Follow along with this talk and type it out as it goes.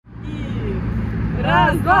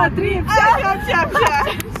Раз, два, три, вся.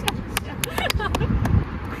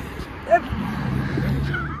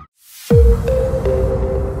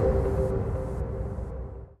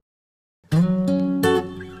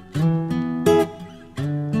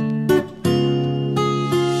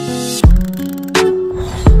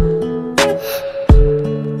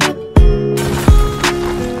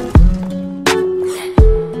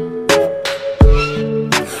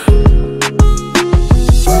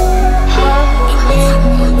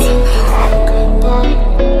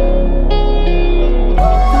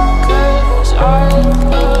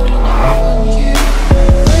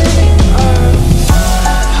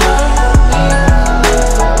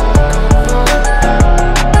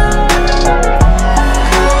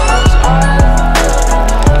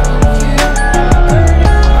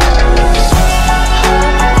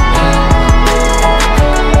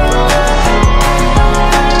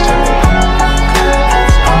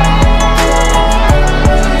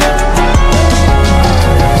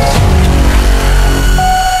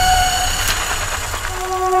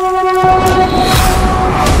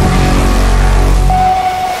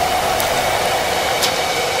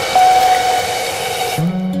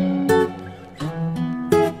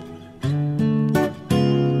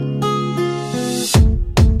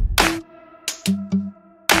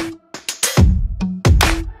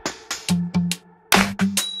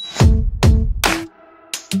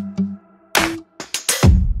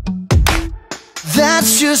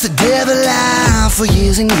 That's just the devil out. For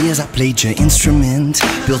years and years I played your instrument,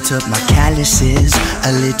 built up my calluses,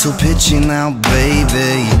 a little pitching now,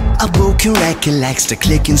 baby. A broken record likes to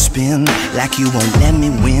click and spin, like you won't let me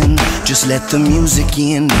win. Just let the music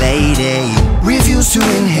in, lady. Refuse to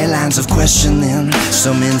inhale lines of questioning,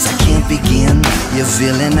 some ends I can't begin. You're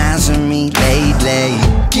villainizing me lately.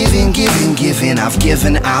 Giving, I've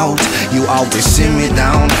given out. You always sit me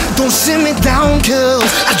down. Don't sit me down, cause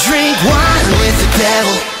I drink wine with the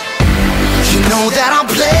devil. You know that I'll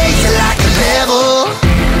play you like a level.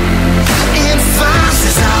 In fast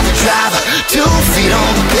as I'm the driver, 2 feet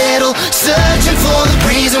on the pedal, searching for the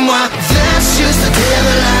reason why. That's just the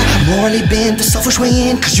devil. I'm morally bent, the selfish way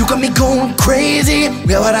in, cause you got me going crazy.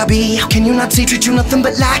 Where would I be? How can you not see? Treat you nothing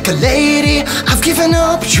but like a lady. I've given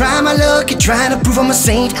up, trying my luck, and trying to prove I'm a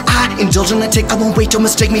saint. I indulge and I take, I won't wait, you'll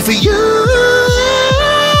mistake me for you.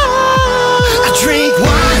 I drink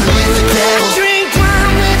wine with the devil.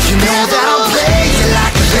 You know that I'll play you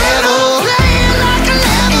like a level.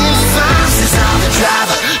 In fast as I'm the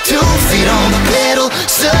driver, 2 feet on the pedal,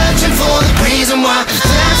 searching for the reason why.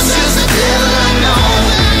 That's just the devil I know.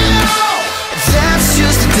 That's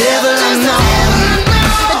just the devil I know.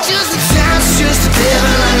 That's just the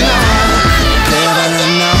devil I know. Devil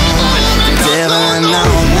I know. Devil I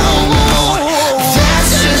know.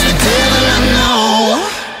 That's just the devil I know.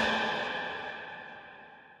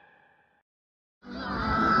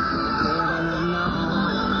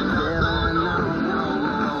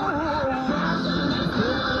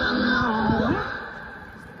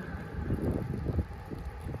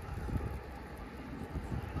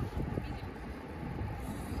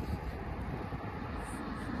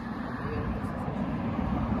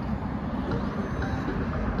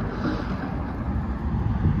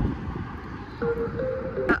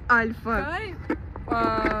 Альфа.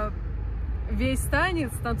 Весь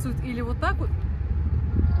танец танцует или вот так вот,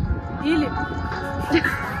 или